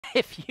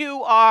If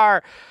you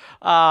are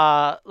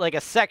like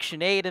a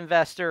Section 8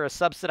 investor, a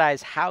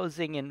subsidized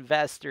housing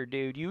investor,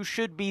 dude, you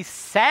should be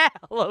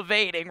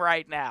salivating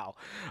right now,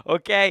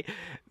 okay?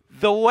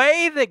 The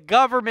way that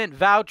government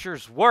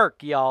vouchers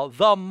work, y'all,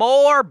 the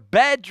more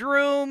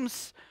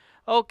bedrooms,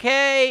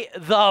 okay,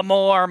 the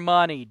more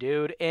money,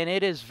 dude. And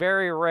it is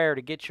very rare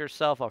to get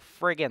yourself a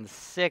friggin'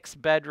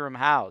 6-bedroom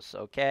house,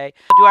 okay?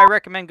 Do I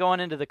recommend going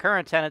into the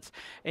current tenants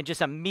and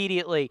just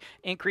immediately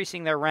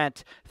increasing their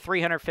rent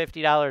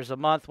 $350 a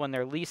month when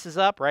their lease is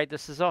up, right?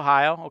 This is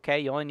Ohio, okay?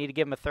 You only need to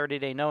give them a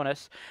 30-day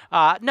notice.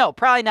 No,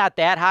 probably not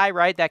that high,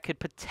 right? That could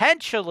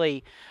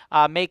potentially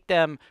make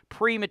them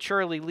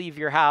prematurely leave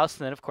your house.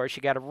 And then, of course,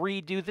 you got to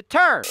redo the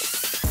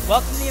terms.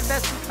 Welcome to the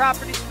Investment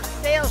Properties for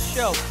Sale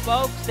Show,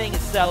 folks. Staying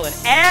and selling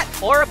at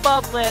or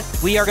above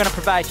list. We are going to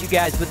provide you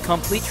guys with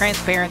complete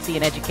transparency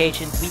and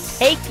education. We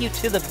take you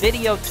to the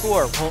video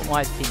tour of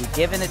HoltonWise TV,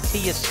 giving it to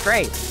you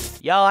straight.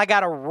 Y'all, I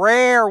got a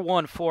rare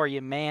one for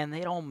you, man. They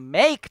don't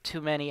make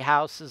too many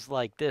houses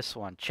like this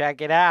one.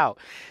 Check it out.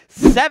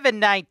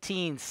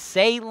 719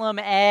 Salem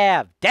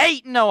Ave,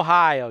 Dayton,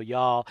 Ohio,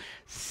 y'all.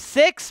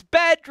 6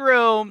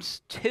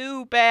 bedrooms,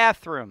 2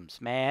 bathrooms,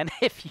 man.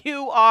 If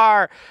you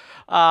are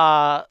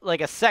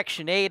like a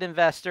Section 8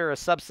 investor, a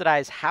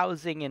subsidized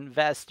housing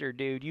investor,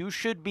 dude, you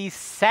should be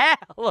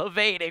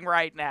salivating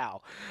right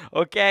now,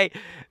 okay?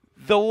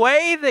 The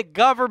way that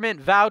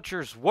government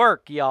vouchers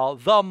work, y'all,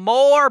 the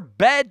more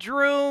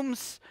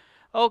bedrooms,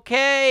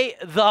 okay,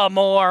 the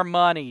more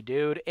money,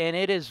 dude. And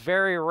it is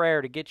very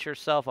rare to get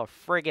yourself a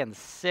friggin'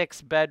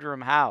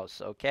 6-bedroom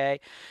house, okay?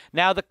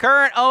 Now, the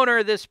current owner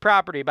of this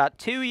property, about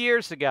 2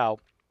 years ago,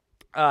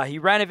 he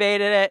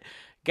renovated it.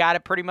 Got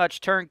it pretty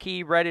much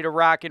turnkey, ready to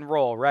rock and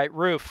roll, right?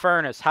 Roof,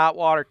 furnace, hot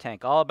water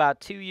tank, all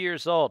about 2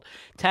 years old.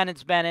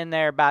 Tenant's been in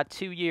there about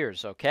 2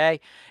 years,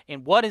 okay?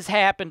 And what has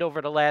happened over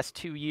the last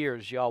 2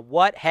 years, y'all?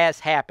 What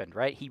has happened,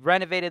 right? He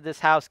renovated this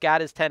house,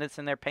 got his tenants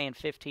in there paying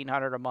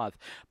 $1,500 a month.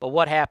 But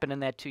what happened in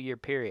that 2-year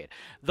period?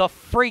 The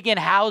friggin'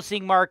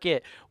 housing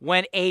market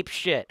went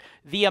apeshit.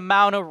 The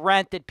amount of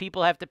rent that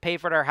people have to pay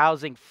for their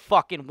housing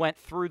fucking went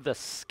through the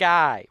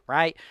sky,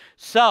 right?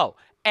 So,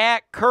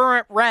 at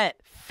current rent,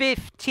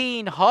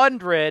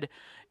 $1,500,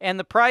 and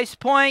the price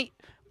point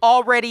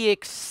already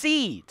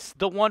exceeds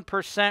the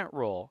 1%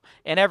 rule,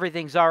 and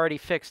everything's already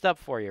fixed up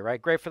for you,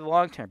 right? Great for the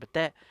long term,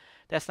 but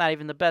that's not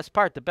even the best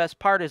part. The best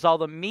part is all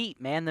the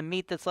meat, man, the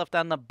meat that's left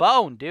on the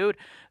bone, dude.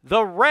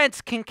 The rents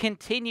can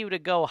continue to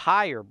go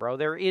higher, bro.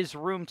 There is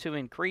room to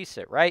increase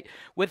it, right?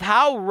 With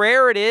how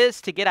rare it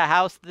is to get a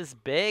house this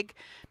big,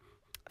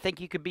 I think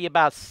you could be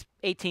about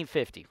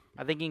 $1,850.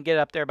 I think you can get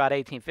up there about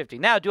 $1,850.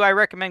 Now, do I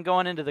recommend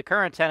going into the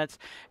current tenants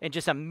and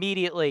just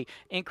immediately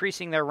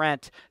increasing their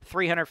rent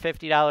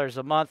 $350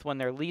 a month when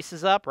their lease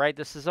is up, right?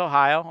 This is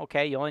Ohio,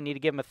 okay? You only need to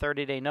give them a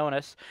 30-day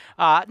notice.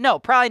 No,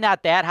 probably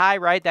not that high,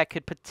 right? That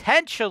could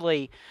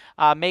potentially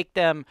make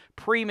them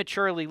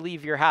prematurely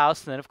leave your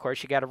house. And then, of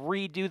course, you got to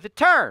redo the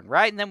turn,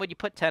 right? And then when you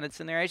put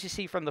tenants in there, as you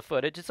see from the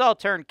footage, it's all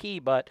turnkey,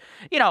 but,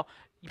 you know,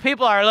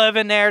 people are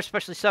living there,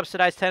 especially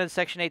subsidized tenants,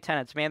 Section 8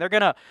 tenants, man. They're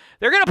gonna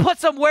put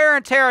some wear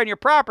and tear on your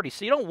property,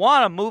 so you don't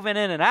want them moving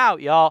in and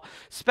out, y'all.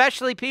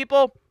 Especially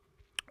people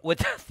with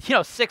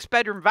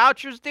 6-bedroom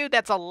vouchers, dude.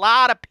 That's a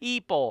lot of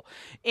people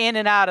in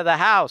and out of the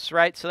house,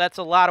 right? So that's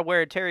a lot of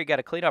wear and tear you got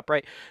to clean up,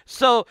 right?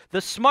 So the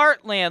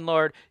smart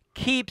landlord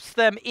keeps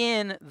them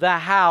in the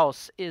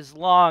house as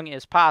long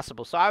as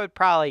possible. So I would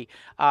probably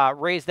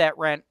raise that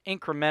rent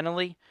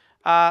incrementally.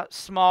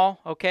 Small,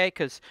 okay,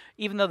 because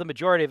even though the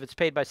majority of it's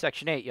paid by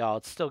Section 8, y'all,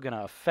 it's still going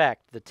to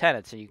affect the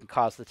tenants, and you can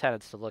cause the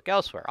tenants to look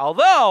elsewhere.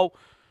 Although,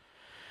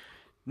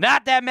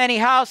 not that many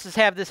houses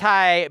have this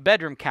high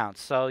bedroom count,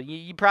 so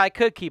you probably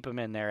could keep them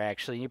in there,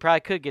 actually. You probably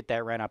could get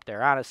that rent up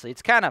there, honestly.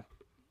 It's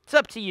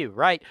up to you,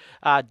 right?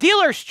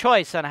 Dealer's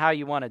choice on how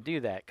you want to do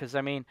that, because,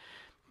 I mean,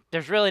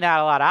 there's really not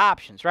a lot of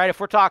options, right? If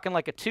we're talking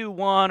like a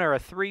 2-1 or a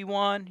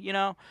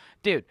 3-1,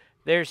 dude,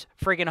 there's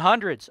friggin'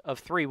 hundreds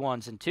of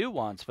 3-1s and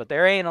 2-1s, but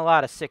there ain't a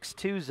lot of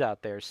 6-2s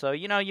out there. So,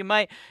 you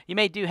may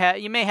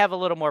have a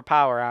little more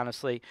power,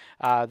 honestly,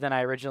 than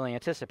I originally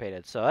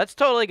anticipated. So that's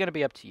totally going to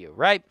be up to you,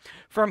 right?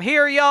 From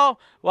here, y'all,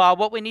 well,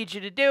 what we need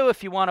you to do,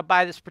 if you want to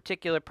buy this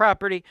particular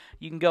property,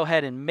 you can go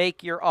ahead and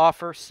make your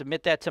offer,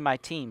 submit that to my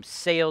team,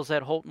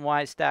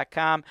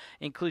 sales@HoltonWise.com.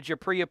 Include your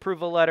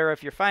pre-approval letter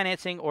if you're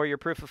financing or your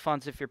proof of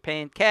funds if you're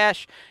paying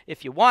cash.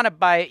 If you want to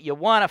buy it, you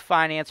want to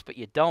finance, but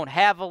you don't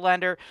have a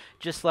lender,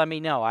 just let me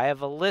know. I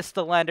have a list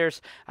of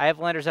lenders. I have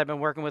lenders I've been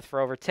working with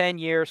for over 10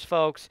 years,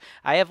 folks.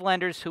 I have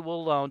lenders who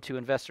will loan to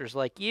investors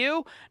like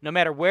you, no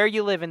matter where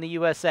you live in the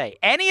USA.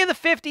 Any of the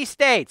 50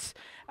 states,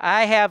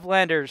 I have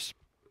lenders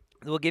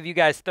that will give you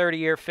guys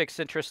 30-year fixed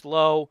interest,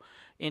 low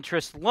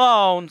interest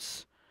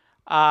loans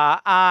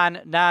on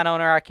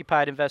non-owner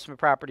occupied investment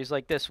properties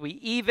like this. We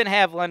even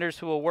have lenders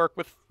who will work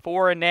with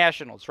foreign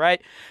nationals,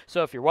 right?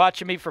 So if you're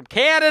watching me from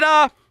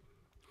Canada,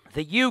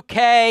 the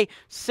UK,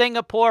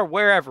 Singapore,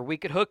 wherever, we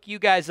could hook you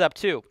guys up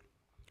too.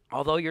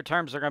 Although your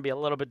terms are going to be a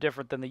little bit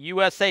different than the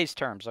USA's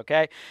terms,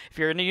 okay? If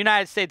you're a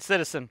United States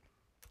citizen,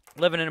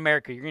 living in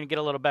America, you're going to get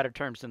a little better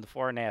terms than the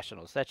foreign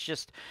nationals. That's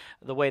just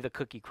the way the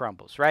cookie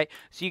crumbles, right?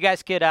 So you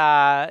guys could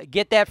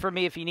get that from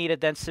me if you need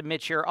it, then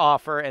submit your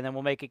offer, and then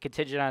we'll make it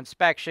contingent on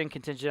inspection,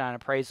 contingent on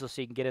appraisal,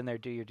 so you can get in there,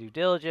 do your due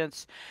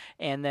diligence,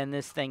 and then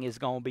this thing is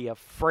going to be a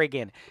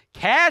friggin'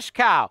 cash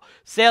cow.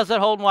 Sales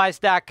at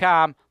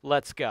HoltonWise.com.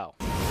 Let's go.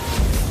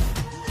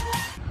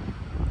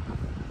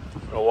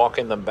 I'll walk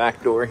in the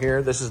back door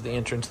here. This is the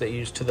entrance they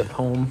use to the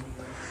home.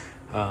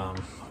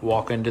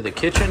 Walk into the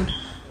kitchen.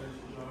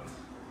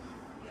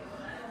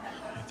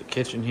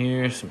 Kitchen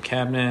here, some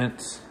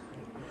cabinets,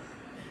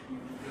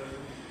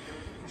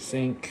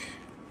 sink.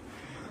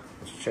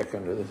 Let's check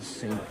under the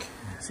sink,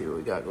 see what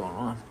we got going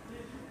on.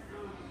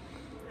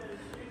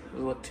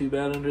 Doesn't look too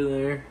bad under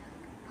there.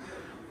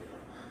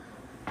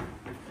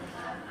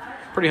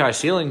 Pretty high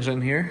ceilings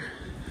in here.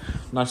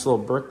 Nice little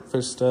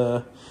breakfast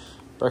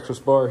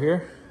bar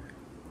here.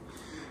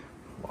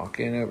 Walk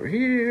in over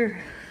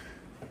here.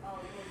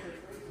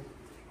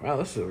 Wow,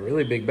 this is a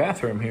really big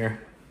bathroom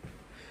here.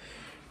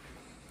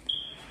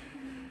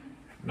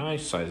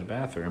 Nice sized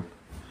bathroom.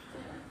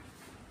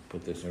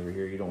 Put this over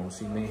here, you don't want to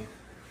see me.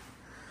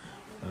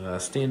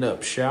 Stand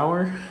up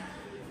shower.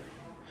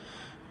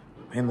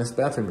 Man, this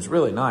bathroom is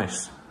really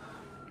nice.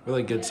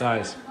 Really good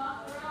size.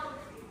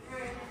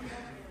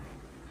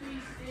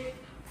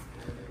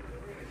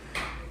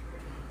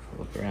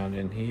 Look around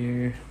in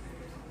here.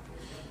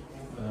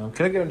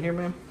 Can I go in here,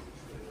 ma'am?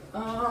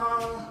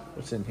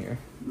 What's in here?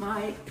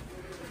 My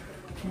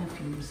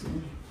nephew's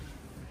in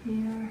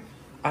here.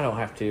 I don't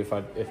have to if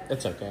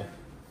it's okay.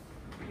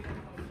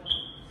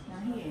 Now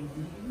he ain't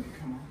in here.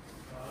 Come on.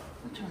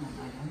 I'll turn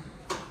the light on.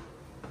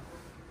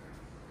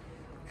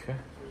 Okay.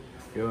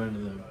 Go into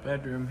the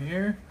bedroom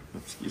here.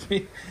 Excuse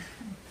me.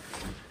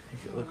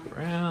 Take a look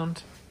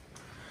around.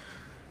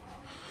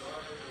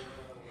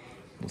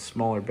 A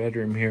smaller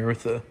bedroom here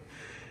with a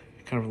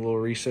kind of a little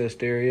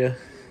recessed area.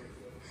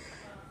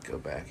 Go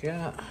back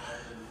out.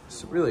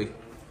 It's a really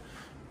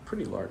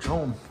pretty large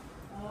home.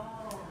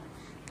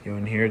 Go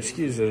in here.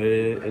 Excuse it.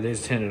 It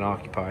is tenant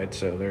occupied,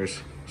 so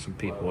there's some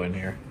people in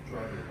here.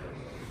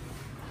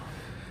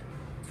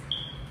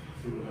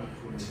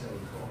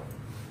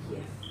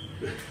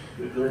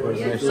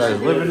 Nice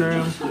sized living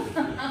room.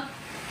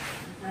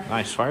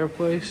 Nice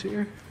fireplace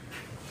here.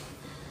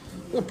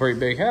 A pretty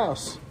big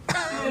house.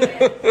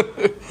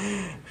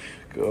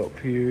 Go up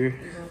here.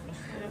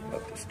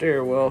 Up the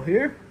stairwell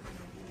here.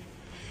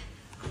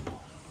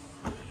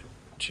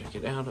 Check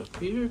it out up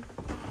here.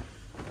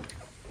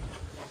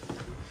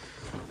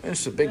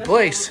 It's a big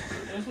place.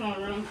 That's my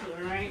room to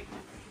the right.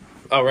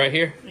 Oh, right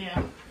here?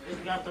 Yeah. It's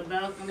got the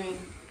balcony.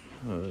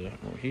 Over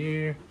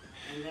here.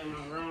 And then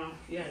my room.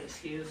 Yeah,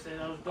 excuse me.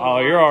 Oh,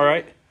 you're all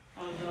right.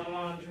 I was doing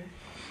laundry.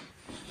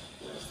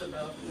 That's the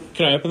balcony.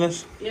 Can I open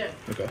this? Yeah.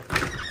 Okay.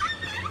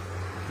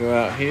 Go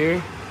out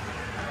here.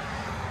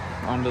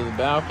 Onto the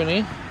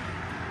balcony.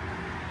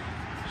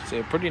 It's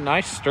a pretty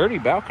nice, sturdy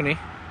balcony.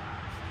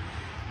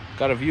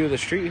 Got a view of the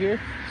street here.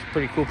 It's a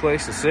pretty cool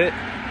place to sit.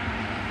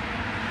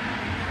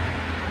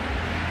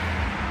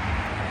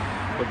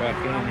 Go back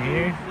in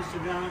here.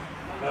 Mr. John.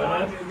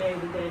 Laundry day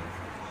today.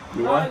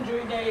 You what?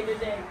 Laundry day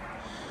today.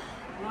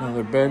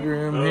 Another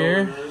bedroom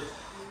here.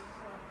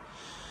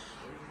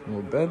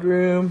 Little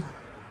bedroom.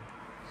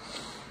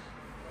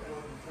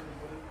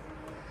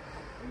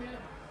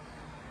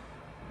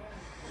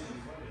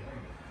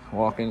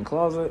 Walk-in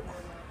closet.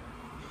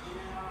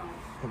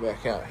 Go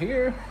back out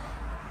here.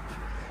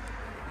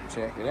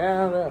 Check it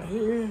out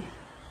here.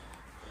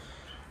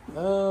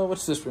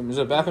 What's this room? Is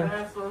it a bathroom?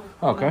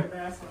 Okay.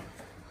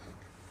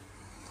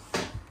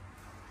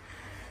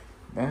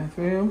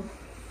 Bathroom.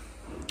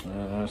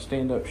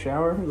 Stand-up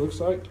shower, it looks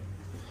like.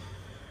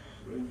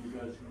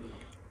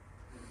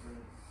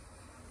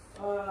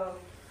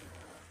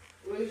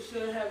 We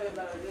should have it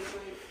by this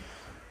week.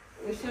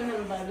 We should have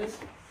it by this.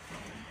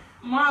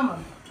 Mama,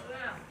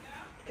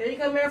 can you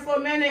come here for a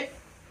minute?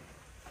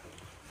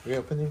 We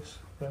open these?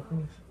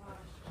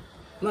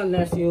 My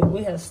nephew,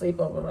 we had a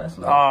sleepover last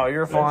night. Oh,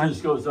 you're That fine.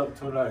 just goes up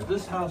tonight.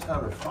 This house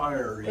had a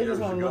fire They years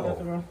just want to look at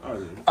the ago.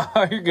 room.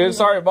 Oh, you're good.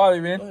 Sorry to bother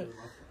you, man.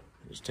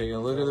 Just taking a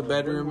look at the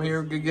bedroom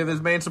here. Could give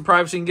this man some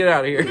privacy and get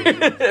out of here.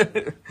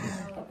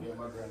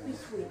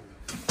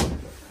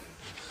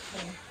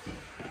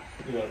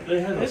 Yeah, they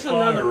had a There's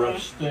another fire room.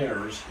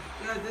 upstairs.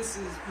 Yeah, this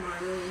is my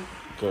room.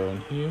 Go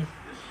in here.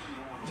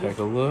 Take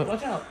a look.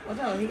 Watch out.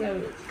 He got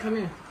to come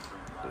in.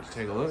 Let's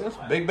take a look. That's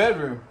a big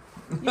bedroom.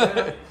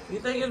 Yeah. You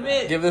think it's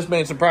big? Give this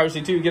man some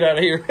privacy too. Get out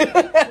of here. We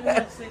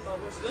had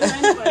sleepovers. There's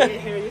anybody in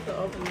here. You can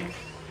open it.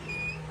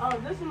 Oh,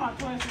 this is my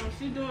twin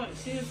room.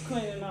 She's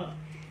cleaning up.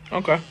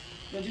 Okay.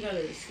 But you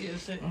gotta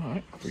excuse it. All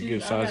right. Pretty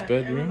good sized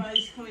bedroom.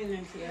 Everybody's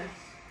cleaning today.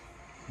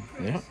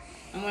 Yeah.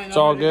 It's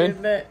all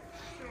good?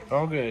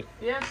 All good.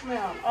 Yes,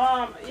 ma'am.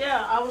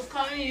 Yeah, I was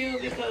calling you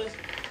because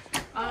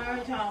I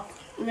heard how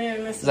me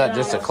and Mr. Is that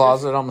just a John-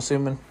 closet, I'm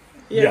assuming?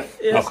 Yeah,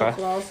 it's Okay. a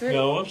closet.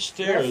 Now That's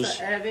upstairs,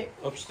 the attic.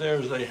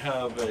 they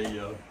have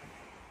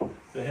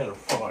they had a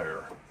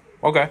fire,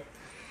 Okay.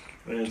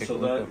 and Take so a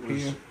look that up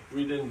was here.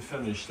 we didn't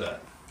finish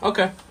that.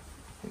 Okay.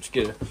 Let's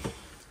get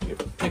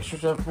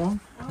pictures up for him.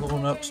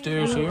 Going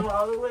upstairs here.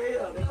 All the way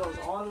up. It goes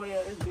all the way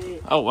up. It's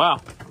big. Oh, wow.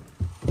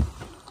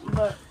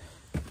 But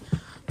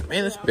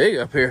Man, it's big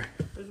up here.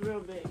 it's real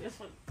big. It's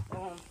like,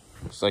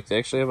 It's like they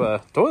actually have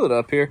a toilet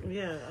up here.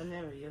 yeah, I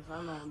never use. I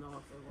don't know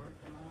if it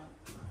works or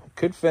not.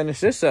 Could finish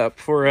this up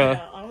for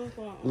a I was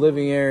going,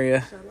 living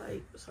area.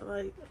 So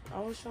like, I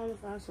was trying to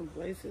find some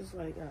places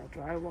like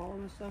drywall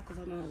and stuff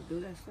because I know how to do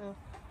that stuff.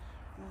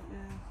 Right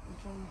now, I'm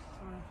trying to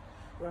find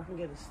where I can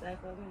get a stack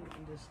of them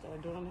and just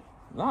start doing it.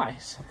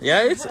 Nice.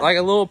 Yeah, it's like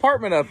a little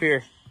apartment up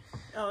here.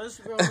 Oh, this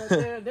girl right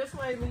there. This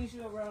way leads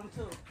you around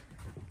too.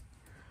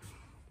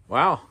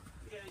 Wow.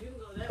 Yeah, you can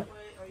go that way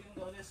or you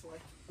can go this way.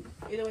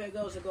 Either way it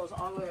goes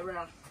all the way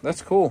around.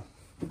 That's cool.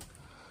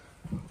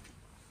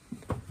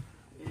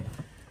 Yeah.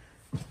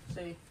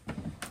 See,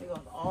 it goes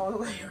all the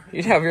way around.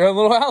 You'd have your own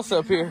little house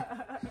up here.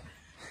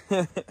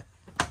 Yeah,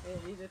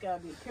 you just gotta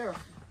be careful.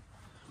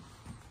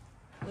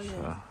 But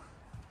yeah.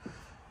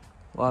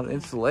 A lot of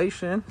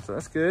insulation, so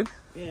that's good.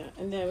 Yeah,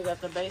 and then we got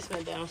the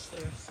basement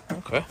downstairs.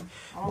 Okay.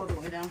 All the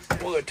way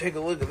downstairs. We'll go take a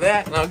look at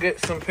that, and I'll get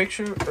some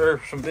picture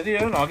or some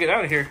video, and I'll get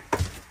out of here.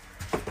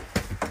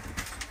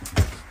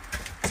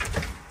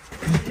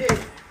 Yeah.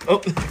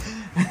 Oh.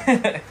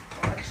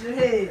 Watch your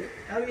head.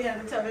 I be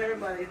having to tell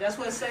everybody. That's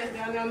what it says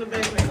down there in the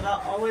basement.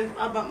 Cause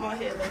I bump my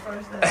head the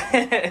first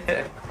day.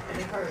 And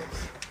it hurts.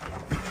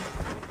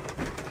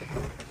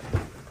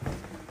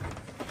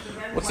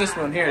 What's this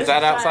one here? Is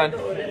that outside?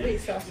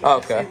 Oh,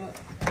 okay.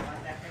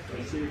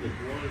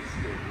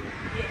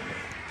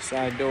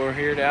 Side door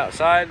here to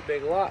outside.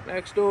 Big lot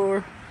next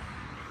door.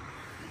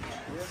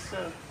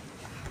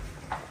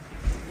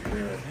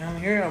 Down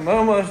here, I'm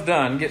almost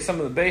done. Get some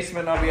of the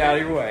basement, I'll be out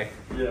of your way.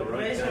 Yeah, right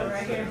Basement down.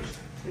 right here.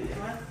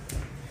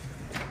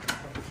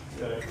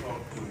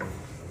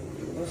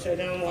 Go straight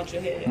down and watch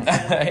your head. You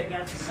got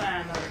your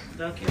sign up.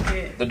 Duck your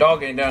head. The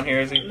dog ain't down here,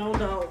 is he? No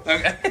dog.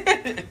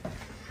 Okay.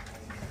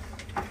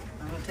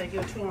 I'm gonna take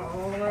your tour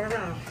all the way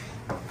around.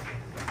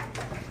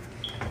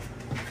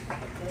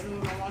 That's where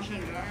my washer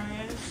and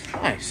dryer is.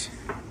 Nice.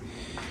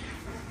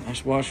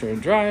 Nice washer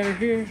and dryer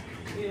here.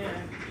 Yeah.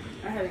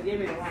 I had to give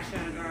me the washer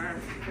and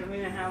dryer because we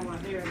didn't have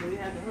one here, but we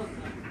had the hook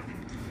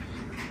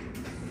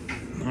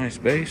up. Nice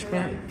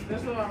basement.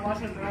 That's where my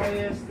washer and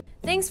dryer is.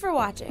 Thanks for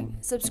watching.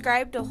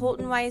 Subscribe to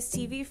HoltonWise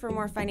TV for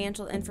more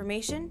financial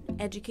information,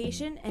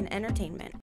 education, and entertainment.